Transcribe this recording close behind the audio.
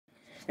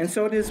And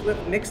so it is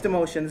with mixed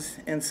emotions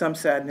and some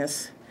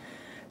sadness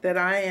that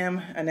I am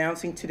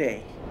announcing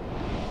today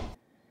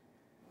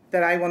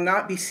that I will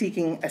not be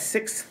seeking a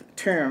 6th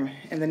term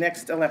in the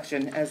next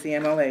election as the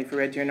MLA for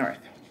Red Deer North.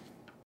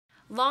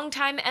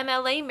 Longtime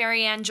MLA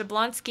Mary Anne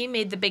Jablonski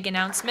made the big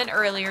announcement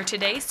earlier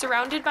today,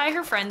 surrounded by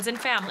her friends and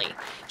family.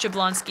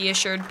 Jablonski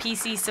assured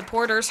PC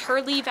supporters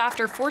her leave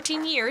after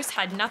 14 years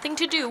had nothing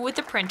to do with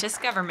the Prentice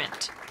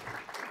government.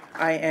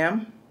 I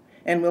am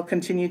and will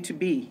continue to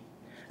be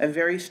a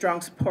very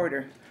strong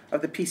supporter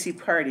of the PC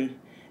party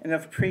and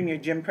of Premier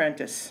Jim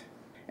Prentice.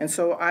 And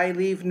so I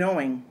leave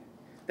knowing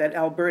that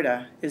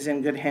Alberta is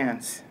in good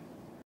hands.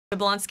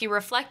 Jablonski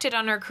reflected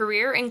on her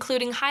career,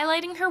 including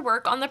highlighting her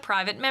work on the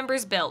Private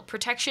Members Bill,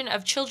 Protection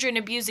of Children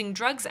Abusing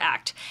Drugs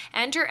Act,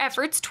 and her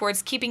efforts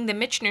towards keeping the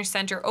Michener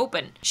Centre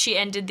open. She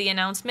ended the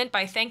announcement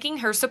by thanking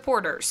her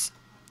supporters.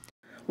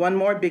 One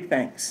more big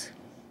thanks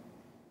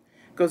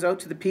goes out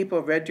to the people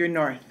of Red Deer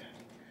North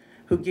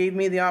who gave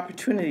me the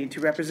opportunity to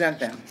represent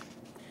them.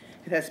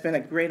 It has been a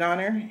great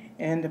honor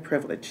and a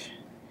privilege,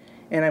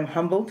 and I'm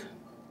humbled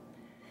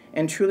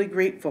and truly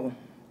grateful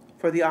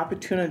for the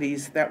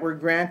opportunities that were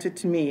granted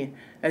to me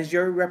as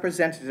your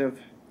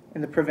representative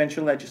in the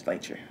provincial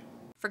legislature.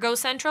 For Go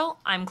Central,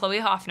 I'm Chloe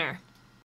Hoffner.